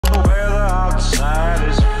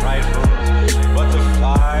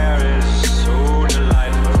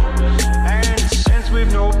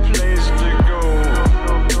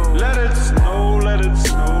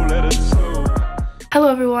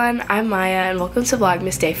everyone, I'm Maya and welcome to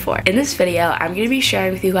Vlogmas Day 4. In this video, I'm going to be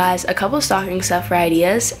sharing with you guys a couple stocking stuffer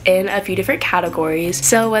ideas in a few different categories.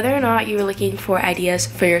 So whether or not you're looking for ideas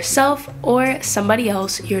for yourself or somebody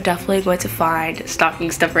else, you're definitely going to find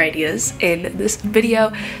stocking stuffer ideas in this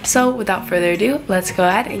video. So without further ado, let's go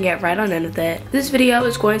ahead and get right on in with it. This video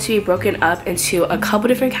is going to be broken up into a couple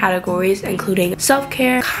different categories, including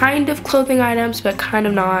self-care, kind of clothing items, but kind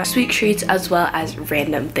of not, sweet treats, as well as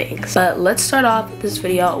random things. But let's start off this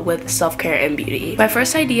video with self-care and beauty. My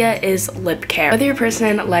first idea is lip care. Whether your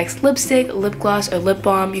person likes lipstick, lip gloss, or lip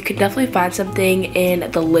balm, you can definitely find something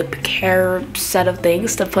in the lip care set of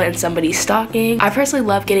things to put in somebody's stocking. I personally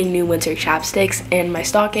love getting new winter chapsticks in my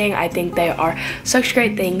stocking. I think they are such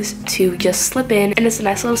great things to just slip in, and it's a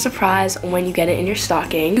nice little surprise when you get it in your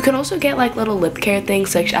stocking. You can also get like little lip care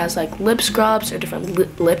things such as like lip scrubs or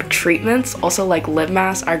different lip treatments. Also like lip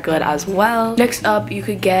masks are good as well. Next up, you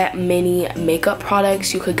could get mini makeup products.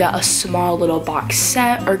 You could get a small little box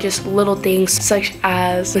set or just little things such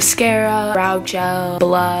as mascara, brow gel,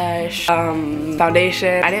 blush,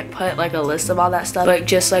 foundation. I didn't put like a list of all that stuff, but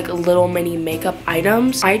just like little mini makeup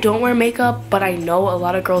items. I don't wear makeup, but I know a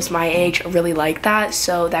lot of girls my age really like that,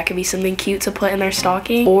 so that could be something cute to put in their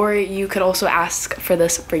stocking. Or you could also ask for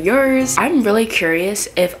this for yours. I'm really curious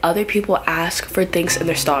if other people ask for things in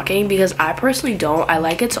their stocking, because I personally don't. I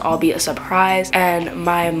like it to all be a surprise, and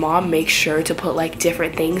my mom makes sure to put like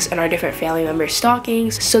different things in our different family members'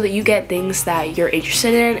 stockings so that you get things that you're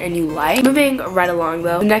interested in and you like. Moving right along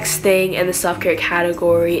though, the next thing in the self-care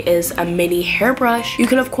category is a mini hairbrush. You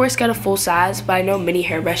can of course get a full size, but I know mini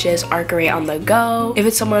hairbrushes are great on the go. If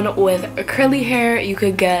it's someone with curly hair, you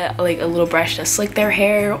could get like a little brush to slick their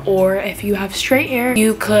hair, or if you have straight hair,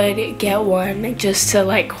 you could get one just to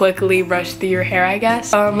like quickly brush through your hair, I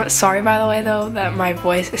guess. Sorry by the way though that my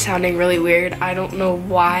voice is sounding really weird. I don't know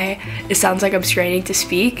why it sounds like I'm straining to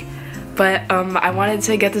speak, but I wanted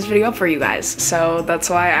to get this video up for you guys, so that's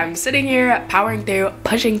why I'm sitting here powering through,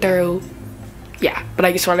 pushing through. Yeah, but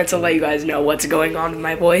I just wanted to let you guys know what's going on with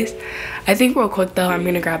my voice. I think real quick though, I'm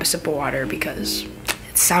gonna grab a sip of water because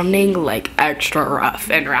it's sounding like extra rough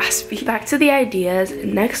and raspy. Back to the ideas.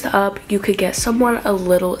 Next up, you could get someone a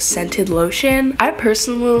little scented lotion. I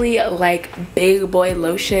personally like big boy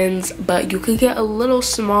lotions, but you could get a little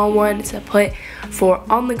small one to put for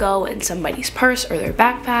on the go in somebody's purse or their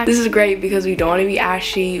backpack. This is great because we don't want to be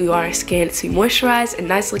ashy, we want our skin to be moisturized and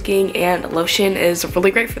nice looking, and lotion is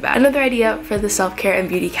really great for that. Another idea for the self-care and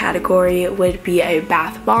beauty category would be a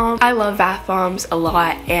bath bomb. I love bath bombs a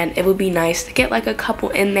lot, and it would be nice to get like a couple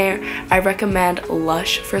in there. I recommend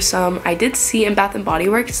Lush for some. I did see in Bath & Body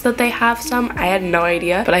Works that they have some. I had no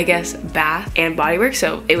idea, but I guess Bath and Body Works,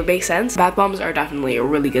 so it would make sense. Bath bombs are definitely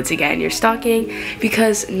really good to get in your stocking,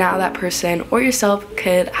 because now that person or yourself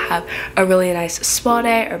could have a really nice spa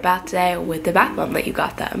day or bath day with the bath bomb that you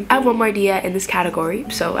got them. I have one more idea in this category,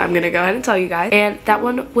 so I'm gonna go ahead and tell you guys, and that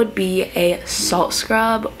one would be a salt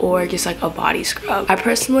scrub or just like a body scrub. I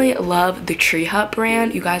personally love the Tree Hut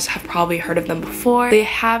brand. You guys have probably heard of them before. They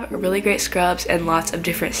have really great scrubs and lots of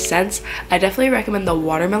different scents. I definitely recommend the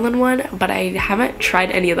watermelon one, but I haven't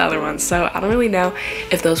tried any of the other ones, so I don't really know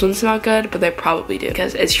if those ones smell good, but they probably do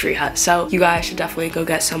because it's Tree Hut. So you guys should definitely go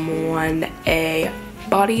get someone a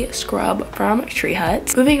body scrub from Tree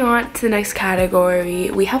Hut. Moving on to the next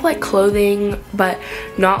category, we have like clothing, but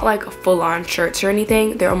not like full-on shirts or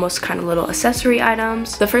anything. They're almost kind of little accessory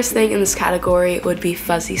items. The first thing in this category would be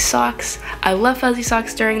fuzzy socks. I love fuzzy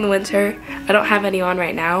socks during the winter. I don't have any on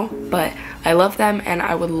right now, but I love them and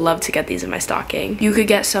I would love to get these in my stocking. You could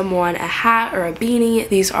get someone a hat or a beanie.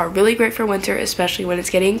 These are really great for winter, especially when it's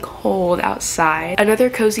getting cold outside. Another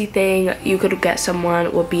cozy thing you could get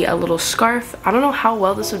someone would be a little scarf. I don't know how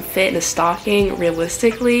well this would fit in a stocking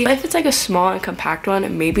realistically, but if it's like a small and compact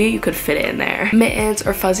one, maybe you could fit it in there. Mittens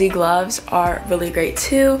or fuzzy gloves are really great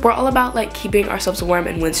too. We're all about like keeping ourselves warm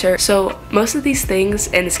in winter, so most of these things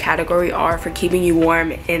in this category are for keeping you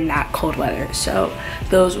warm in that cold weather, so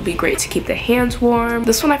those would be great to keep the hands warm.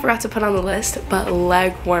 This one I forgot to put on the list, but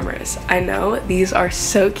leg warmers. I know these are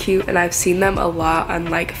so cute and I've seen them a lot on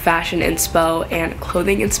like fashion inspo and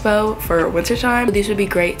clothing inspo for wintertime. These would be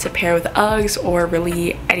great to pair with Uggs or really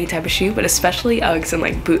any type of shoe, but especially Uggs and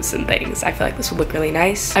like boots and things. I feel like this would look really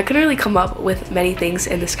nice. I couldn't really come up with many things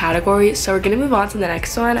in this category, so we're gonna move on to the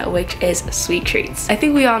next one, which is sweet treats. I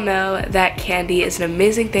think we all know that candy is an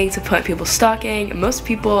amazing thing to put in people's stocking. Most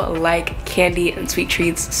people like candy and sweet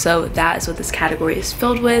treats, so that is what this category is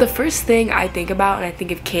filled with. The first thing I think about when I think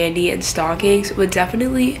of candy and stockings would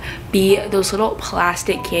definitely be those little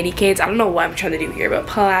plastic candy canes. I don't know what I'm trying to do here, but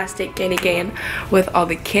plastic candy cane with all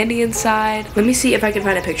the candy inside. Let me see if I can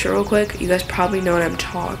find a picture real quick. You guys probably know what I'm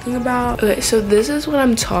talking about. Okay, so this is what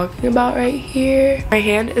I'm talking about right here. My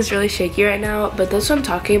hand is really shaky right now, but that's what I'm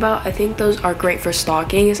talking about. I think those are great for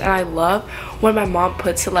stockings, and I love when my mom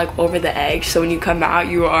puts it like over the edge, so when you come out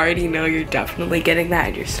you already know you're definitely getting that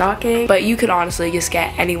in your stocking. But you could honestly just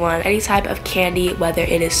get any type of candy, whether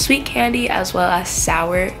it is sweet candy as well as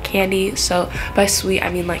sour candy. So by sweet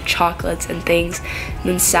I mean like chocolates and things, and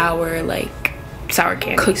then sour like sour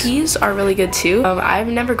candies. Cookies are really good too. I've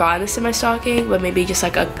never gotten this in my stocking, but maybe just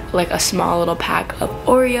like a small little pack of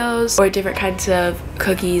Oreos or different kinds of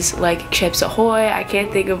cookies like Chips Ahoy. I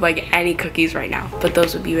can't think of like any cookies right now, but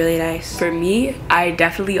those would be really nice. For me, I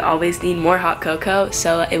definitely always need more hot cocoa,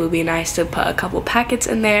 so it would be nice to put a couple packets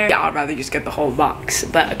in there. Yeah, I'd rather just get the whole box,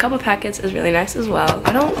 but a couple packets is really nice as well.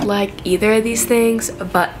 I don't like either of these things,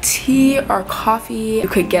 but tea or coffee, you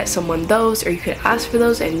could get someone those, or you could ask for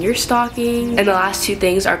those in your stocking. And the last two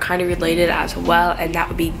things are kind of related as well, and that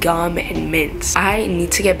would be gum and mints. I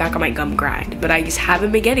need to get back on my gum grind, but I just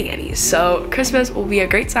haven't been getting any, so Christmas will be a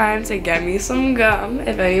great time to get me some gum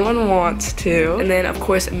if anyone wants to. And then of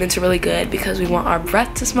course mints are really good because we want our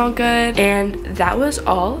breath to smell good. And that was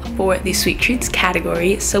all for the sweet treats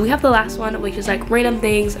category. So we have the last one, which is like random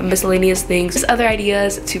things, miscellaneous things, just other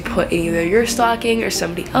ideas to put in either your stocking or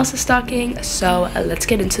somebody else's stocking. So let's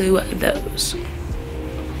get into those.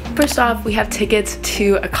 First off, we have tickets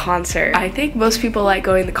to a concert. I think most people like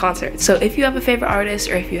going to concerts. So if you have a favorite artist,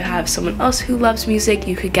 or if you have someone else who loves music,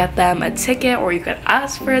 you could get them a ticket, or you could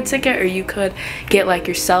ask for a ticket, or you could get like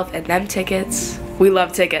yourself and them tickets. We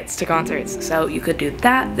love tickets to concerts, so you could do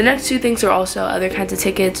that. The next two things are also other kinds of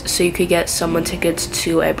tickets. So you could get someone tickets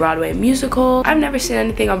to a Broadway musical. I've never seen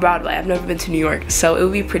anything on Broadway. I've never been to New York, so it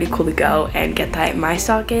would be pretty cool to go and get that in my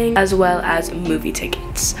stocking, as well as movie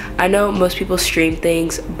tickets. I know most people stream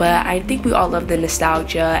things, but I think we all love the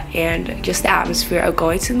nostalgia and just the atmosphere of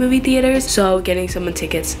going to the movie theaters, so getting someone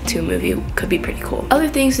tickets to a movie could be pretty cool. Other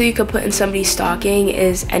things that you could put in somebody's stocking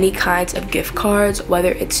is any kinds of gift cards,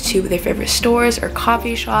 whether it's to their favorite stores or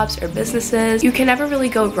coffee shops or businesses. You can never really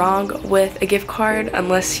go wrong with a gift card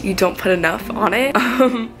unless you don't put enough on it.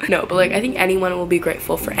 No, but like I think anyone will be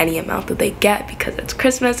grateful for any amount that they get because it's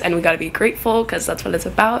Christmas and we gotta be grateful because that's what it's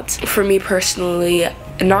about. For me personally,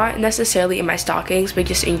 not necessarily in my stockings, but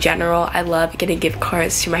just in general, I love getting gift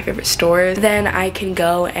cards to my favorite stores. Then I can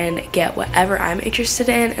go and get whatever I'm interested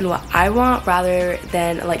in and what I want, rather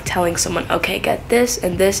than like telling someone, okay, get this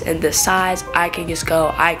and this and this size. I can just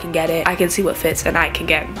go, I can get it, I can see what fits, and I can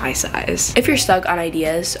get my size. If you're stuck on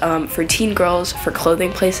ideas for teen girls, for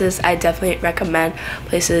clothing places, I definitely recommend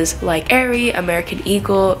places like Aerie, American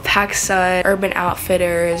Eagle, PacSun, Urban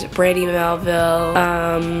Outfitters, Brandy Melville.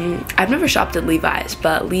 I've never shopped at Levi's,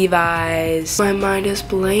 but Levi's, my mind is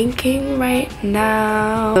blanking right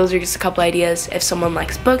now. Those are just a couple ideas. If someone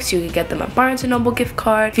likes books, you could get them a Barnes & Noble gift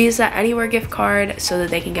card, Visa Anywhere gift card, so that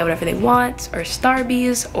they can get whatever they want, or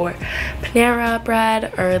Starbucks, or Panera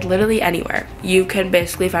Bread, or literally anywhere. You can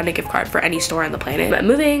basically find a gift card for any store on the planet. But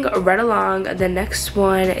moving right along, the next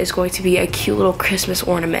one is going to be a cute little Christmas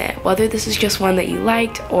ornament. Whether this is just one that you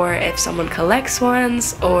liked, or if someone collects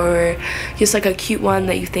ones, or just like a cute one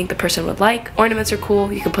that you think the person would like. Ornaments are cool.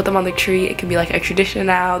 You can put them on the tree. It can be like a tradition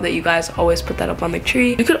now that you guys always put that up on the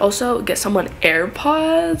tree. You could also get someone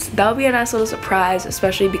AirPods. That would be a nice little surprise,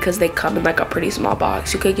 especially because they come in like a pretty small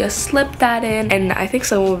box. You could just slip that in, and I think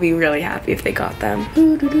someone would be really happy if they got them.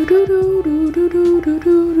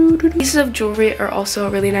 Pieces of jewelry are also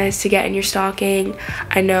really nice to get in your stocking.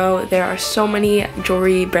 I know there are so many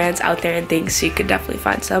jewelry brands out there and things, so you could definitely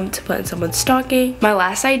find some to put in someone's stocking. My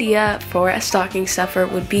last idea for a stocking stuffer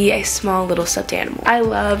would be a small little stuffed animal. I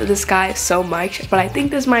love this guy so much, but I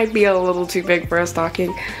think this might be a little too big for a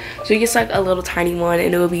stocking. So just like a little tiny one,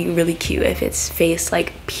 and it would be really cute if its face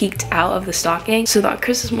like peeked out of the stocking, so that on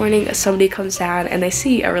Christmas morning somebody comes down and they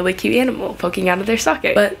see a really cute animal poking out of their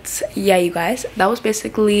stocking. But yeah, you guys, that was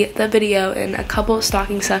basically the video and a couple of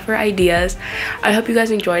stocking stuffer ideas. I hope you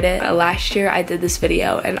guys enjoyed it. Last year I did this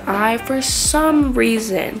video and I, for some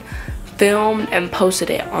reason, filmed and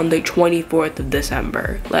posted it on the 24th of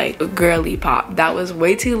December. Like, girly pop. That was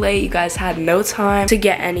way too late. You guys had no time to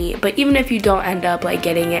get any. But even if you don't end up like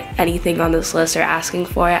getting anything on this list or asking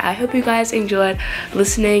for it, I hope you guys enjoyed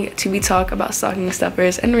listening to me talk about stocking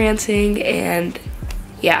stuffers and ranting. And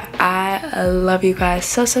yeah, I love you guys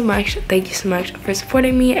so much. Thank you so much for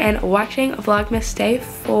supporting me and watching Vlogmas Day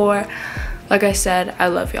 4. Like I said, I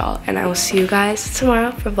love y'all, and I will see you guys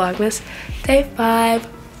tomorrow for Vlogmas Day 5.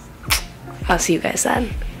 I'll see you guys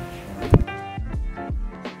then.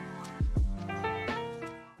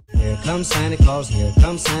 Here comes Santa Claus, here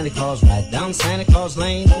comes Santa Claus, right down Santa Claus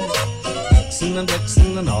Lane. Vixen and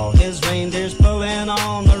Blitzen and all his reindeers pulling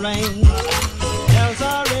on the reins.